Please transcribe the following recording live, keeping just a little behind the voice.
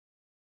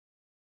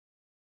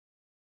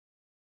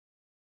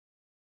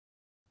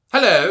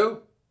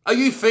Hello, are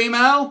you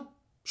female?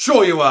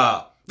 Sure you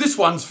are. This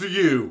one's for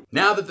you.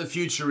 Now that the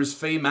future is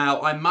female,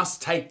 I must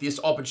take this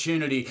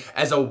opportunity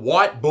as a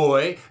white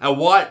boy, a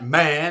white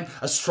man,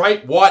 a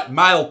straight white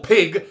male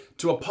pig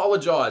to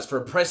apologise for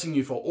oppressing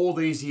you for all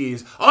these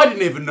years. I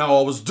didn't even know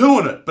I was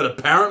doing it, but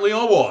apparently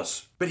I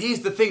was. But here's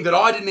the thing that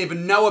I didn't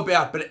even know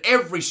about, but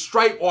every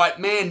straight white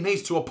man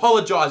needs to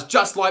apologise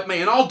just like me,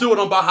 and I'll do it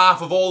on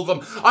behalf of all of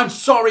them. I'm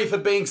sorry for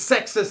being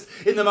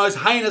sexist in the most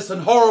heinous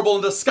and horrible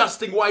and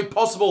disgusting way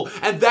possible,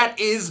 and that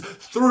is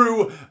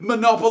through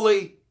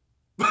Monopoly.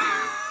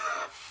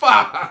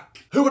 Fuck!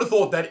 Who would have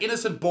thought that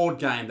innocent board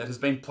game that has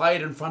been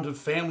played in front of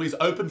families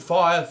open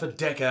fire for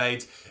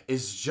decades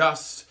is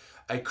just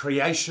a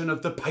creation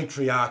of the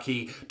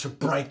patriarchy to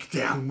break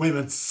down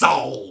women's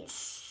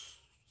souls?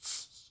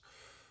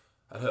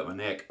 I hurt my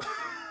neck.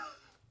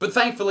 But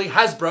thankfully,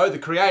 Hasbro, the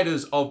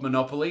creators of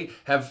Monopoly,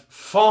 have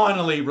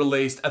finally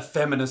released a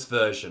feminist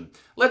version.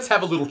 Let's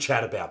have a little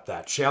chat about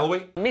that, shall we?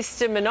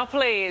 Mr.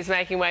 Monopoly is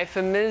making way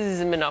for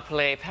Ms.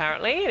 Monopoly,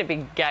 apparently, in a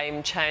big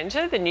game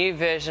changer. The new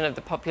version of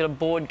the popular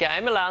board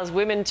game allows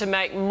women to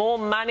make more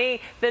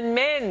money than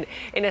men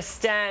in a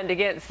stand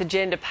against the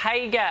gender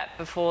pay gap.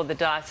 Before the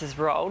dice is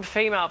rolled,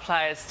 female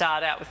players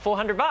start out with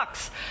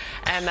 $400,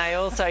 and they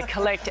also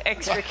collect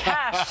extra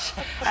cash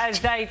as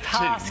they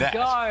pass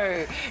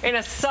go in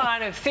a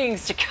sign of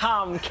things to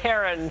come,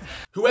 Karen.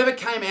 Whoever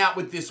came out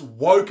with this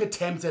woke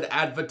attempt at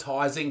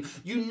advertising,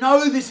 you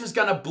know this is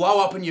going to blow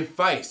up in your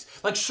face.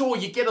 Like, sure,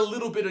 you get a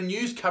little bit of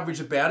news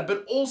coverage about it,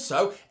 but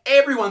also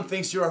everyone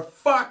thinks you're a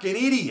fucking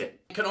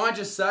idiot. Can I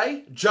just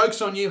say,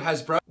 joke's on you,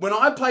 Hasbro. When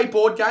I play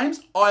board games,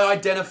 I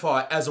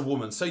identify as a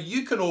woman, so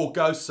you can all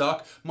go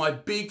suck my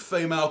big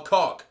female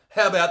cock.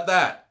 How about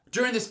that?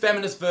 During this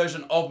feminist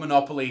version of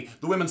Monopoly,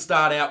 the women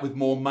start out with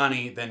more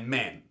money than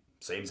men.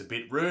 Seems a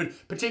bit rude,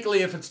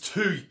 particularly if it's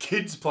two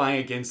kids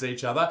playing against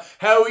each other.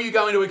 How are you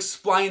going to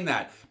explain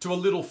that to a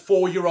little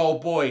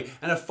 4-year-old boy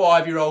and a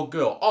 5-year-old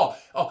girl?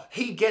 Oh,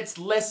 he gets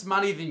less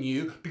money than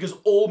you because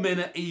all men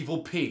are evil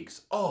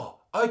pigs. Oh,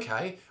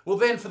 okay. Well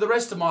then, for the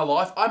rest of my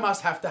life, I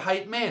must have to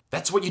hate men.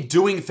 That's what you're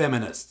doing,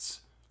 feminists.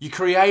 You're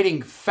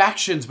creating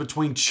factions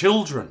between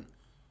children.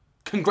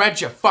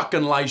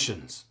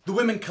 Congratulations. The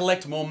women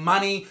collect more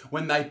money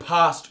when they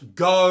passed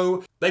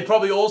go. They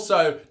probably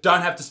also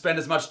don't have to spend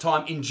as much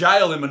time in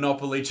jail in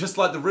Monopoly, just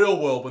like the real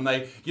world when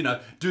they,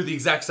 do the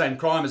exact same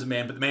crime as a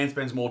man, but the man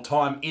spends more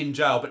time in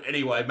jail. But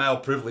anyway, male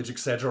privilege,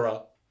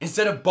 etc.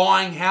 Instead of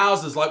buying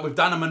houses like we've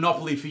done in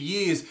Monopoly for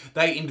years,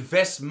 they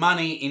invest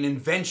money in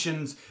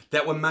inventions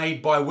that were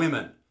made by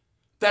women.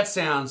 That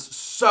sounds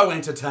so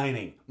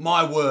entertaining.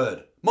 My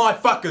word. My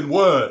fucking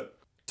word.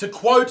 To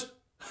quote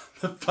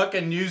the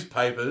fucking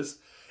newspapers,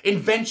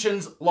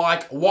 inventions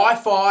like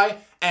Wi-Fi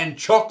and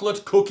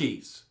chocolate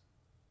cookies.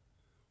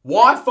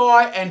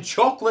 Wi-Fi and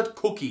chocolate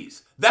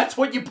cookies. That's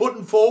what you're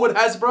putting forward,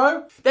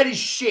 Hasbro? That is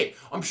shit.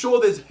 I'm sure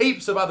there's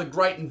heaps of other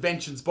great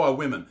inventions by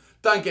women.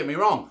 Don't get me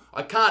wrong,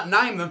 I can't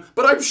name them,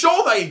 but I'm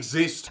sure they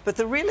exist. But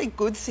the really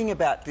good thing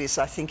about this,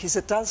 I think, is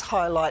it does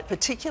highlight,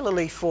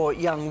 particularly for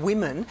young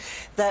women,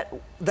 that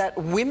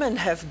women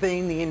have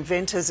been the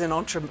inventors and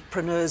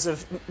entrepreneurs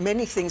of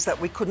many things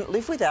that we couldn't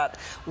live without.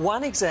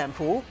 One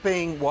example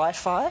being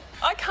Wi-Fi.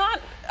 I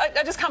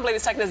just can't believe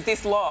it's taken us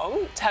this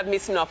long to have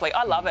Miss Monopoly.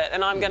 I love it,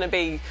 and I'm going to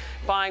be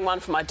buying one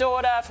for my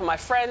daughter, for my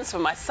friends, for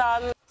my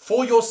son.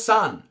 For your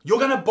son. You're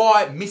going to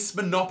buy Miss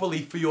Monopoly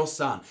for your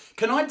son.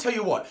 Can I tell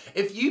you what?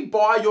 If you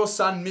buy your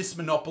son Miss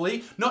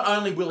Monopoly, not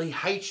only will he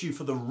hate you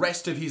for the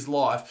rest of his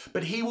life,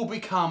 but he will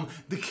become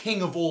the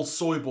king of all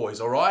soy boys,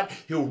 alright?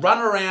 He'll run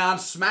around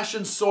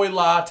smashing soy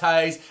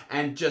lattes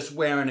and just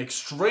wearing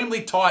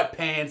extremely tight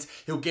pants.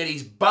 He'll get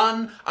his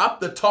bun up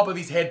the top of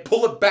his head,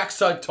 pull it back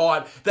so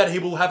tight that he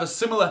will have a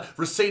similar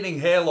receding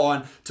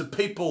hairline to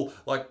people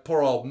like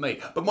poor old me.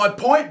 But my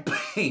point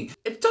being,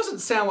 it doesn't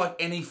sound like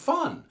any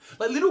fun.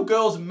 Like, little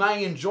girls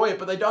may enjoy it,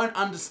 but they don't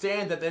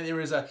understand that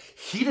there is a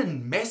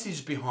hidden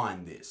message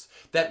behind this.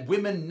 That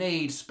women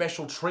need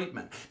special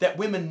treatment. That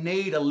women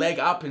need a leg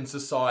up in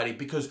society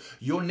because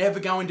you're never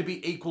going to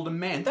be equal to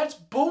men. That's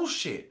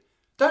bullshit.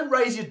 Don't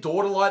raise your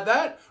daughter like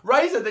that.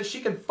 Raise her that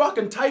she can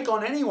fucking take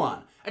on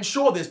anyone. And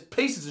sure, there's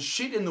pieces of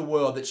shit in the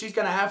world that she's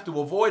going to have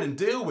to avoid and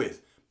deal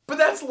with. But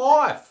that's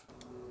life.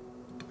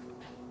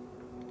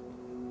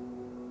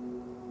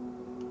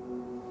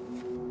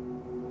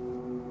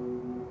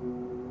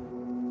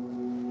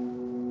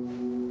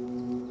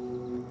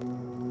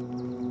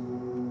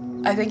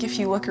 I think if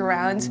you look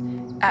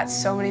around at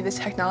so many of the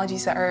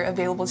technologies that are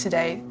available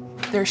today,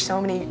 there's so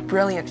many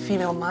brilliant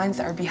female minds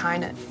that are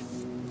behind it.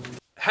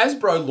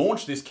 Hasbro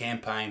launched this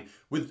campaign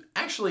with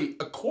actually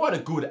quite a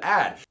good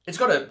ad. It's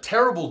got a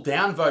terrible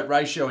downvote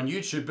ratio on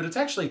YouTube, but it's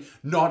actually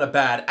not a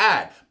bad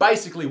ad.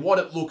 Basically, what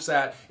it looks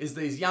at is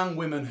these young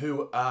women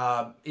who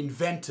are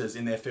inventors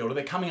in their field.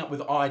 They're coming up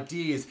with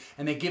ideas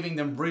and they're giving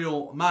them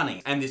real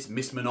money. And this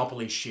Miss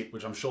Monopoly shit,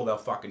 which I'm sure they'll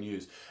fucking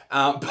use.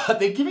 But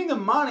they're giving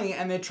them money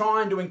and they're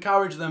trying to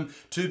encourage them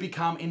to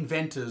become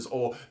inventors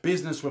or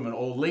businesswomen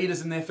or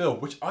leaders in their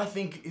field, which I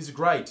think is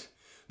great.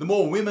 The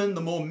more women,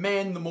 the more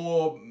men, the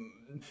more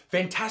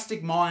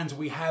fantastic minds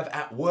we have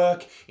at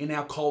work in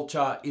our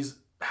culture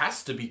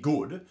has to be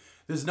good.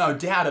 There's no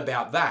doubt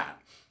about that.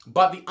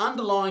 But the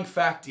underlying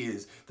fact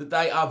is that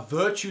they are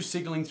virtue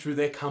signaling through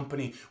their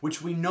company,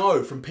 which we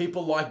know from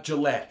people like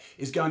Gillette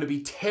is going to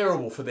be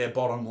terrible for their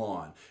bottom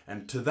line.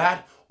 And to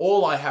that,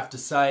 all I have to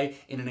say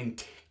in an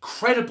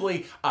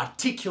incredibly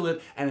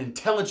articulate and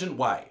intelligent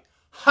way.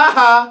 Ha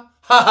ha,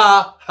 ha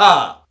ha,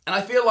 ha. And I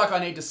feel like I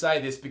need to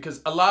say this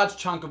because a large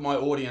chunk of my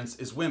audience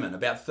is women,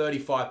 about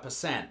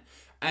 35%.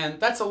 And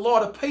that's a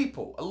lot of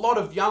people, a lot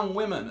of young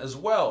women as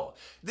well.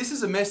 This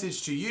is a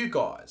message to you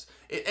guys.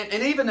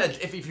 And even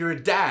if you're a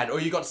dad or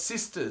you got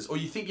sisters or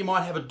you think you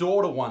might have a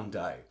daughter one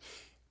day,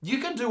 you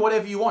can do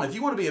whatever you want. If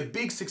you want to be a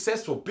big,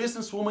 successful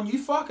businesswoman, you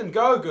fucking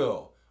go,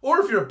 girl. Or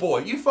if you're a boy,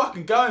 you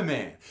fucking go,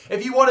 man.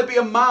 If you want to be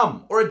a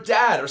mum or a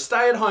dad or a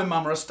stay-at-home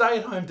mum or a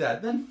stay-at-home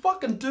dad, then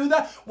fucking do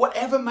that.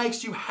 Whatever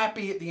makes you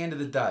happy at the end of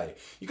the day.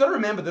 You got to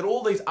remember that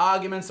all these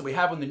arguments that we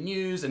have on the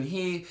news and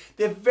here,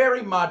 they're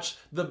very much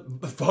the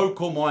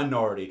vocal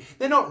minority.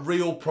 They're not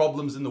real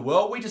problems in the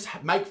world. We just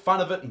make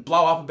fun of it and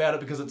blow up about it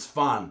because it's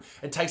fun.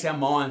 It takes our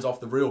minds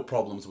off the real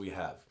problems we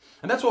have.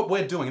 And that's what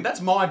we're doing, and that's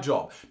my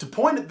job, to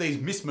point at these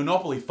Miss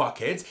Monopoly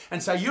fuckheads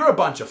and say you're a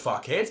bunch of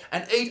fuckheads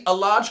and eat a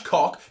large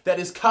cock that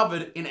is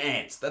covered in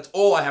ants. That's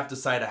all I have to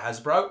say to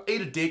Hasbro.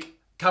 Eat a dick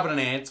covered in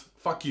ants.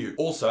 Fuck you.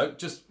 Also,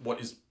 just what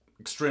is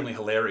extremely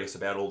hilarious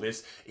about all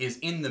this is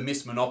in the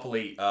Miss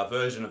Monopoly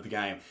version of the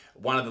game,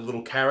 one of the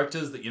little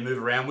characters that you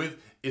move around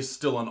with is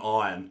still an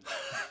iron.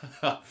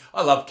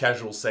 I love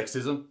casual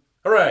sexism.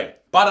 Hooray!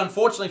 But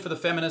unfortunately for the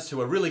feminists who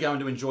are really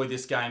going to enjoy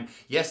this game,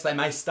 yes, they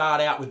may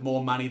start out with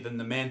more money than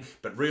the men,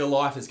 but real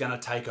life is going to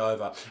take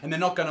over. And they're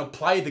not going to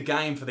play the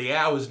game for the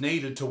hours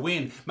needed to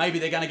win. Maybe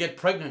they're going to get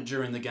pregnant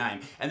during the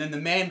game. And then the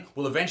men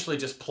will eventually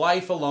just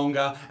play for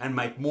longer and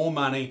make more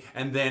money.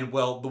 And then,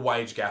 well, the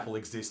wage gap will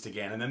exist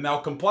again. And then they'll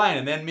complain.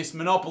 And then Miss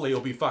Monopoly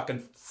will be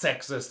fucking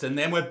sexist. And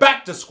then we're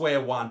back to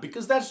square one.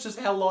 Because that's just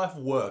how life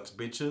works,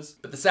 bitches.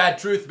 But the sad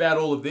truth about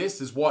all of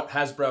this is what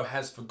Hasbro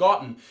has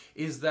forgotten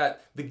is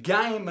that the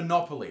game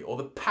Monopoly, or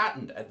the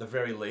patent at the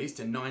very least,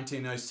 in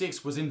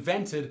 1906 was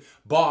invented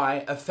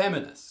by a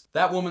feminist.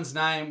 That woman's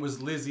name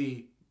was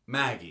Lizzie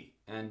Maggie,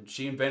 and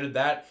she invented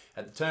that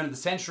at the turn of the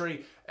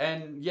century,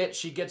 and yet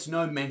she gets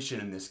no mention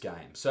in this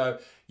game. So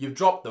you've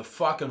dropped the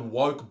fucking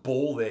woke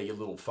ball there, you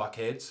little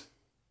fuckheads.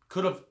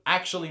 Could have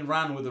actually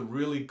run with a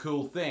really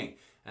cool thing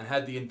and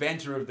had the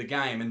inventor of the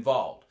game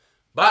involved.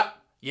 But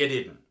you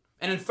didn't.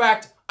 And in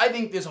fact, I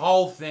think this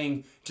whole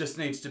thing just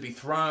needs to be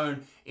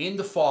thrown in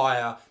the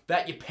fire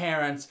that your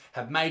parents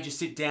have made you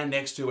sit down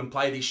next to and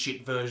play this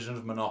shit version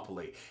of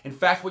Monopoly. In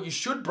fact, what you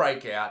should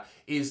break out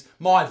is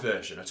my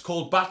version. It's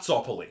called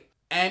Butterfield.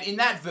 And in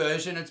that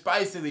version, it's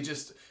basically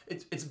just,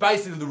 it's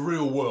basically the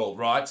real world,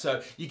 right?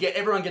 So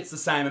everyone gets the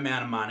same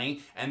amount of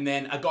money, and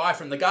then a guy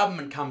from the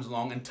government comes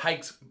along and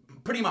takes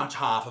pretty much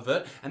half of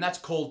it, and that's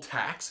called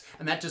tax,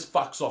 and that just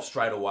fucks off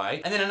straight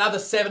away. And then another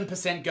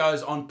 7%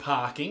 goes on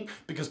parking,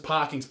 because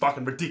parking's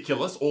fucking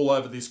ridiculous all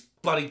over this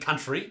bloody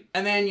country.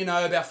 And then, you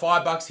know, about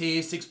 $5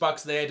 here,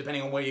 $6 there,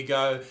 depending on where you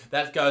go.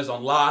 That goes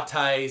on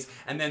lattes,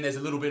 and then there's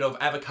a little bit of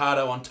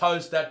avocado on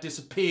toast that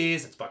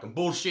disappears. It's fucking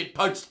bullshit.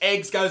 Poached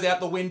eggs goes out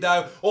the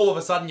window. All of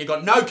a sudden, you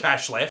got no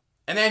cash left.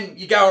 And then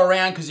you go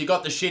around because you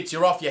got the shits,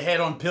 you're off your head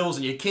on pills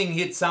and your king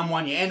hits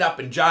someone, you end up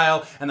in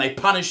jail and they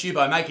punish you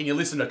by making you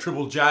listen to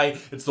Triple J.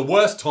 It's the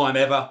worst time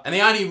ever. And the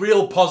only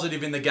real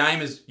positive in the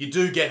game is you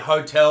do get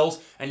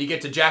hotels and you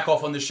get to jack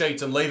off on the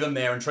sheets and leave them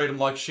there and treat them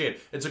like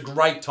shit. It's a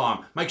great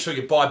time. Make sure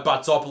you buy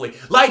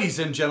Buttopoly. Ladies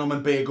and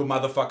gentlemen, be a good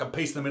motherfucker.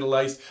 Peace in the Middle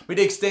East. My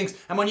dick stinks.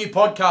 And my new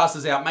podcast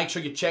is out. Make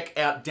sure you check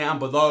out down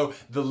below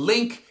the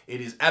link. It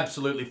is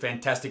absolutely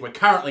fantastic. We're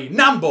currently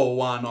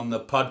 #1 on the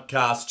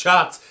podcast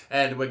charts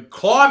and we're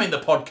climbing the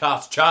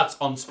podcast charts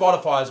on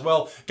Spotify as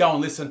well. Go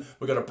and listen.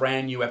 We've got a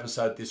brand new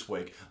episode this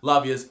week.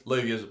 Love yous,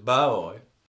 leave yous, bye.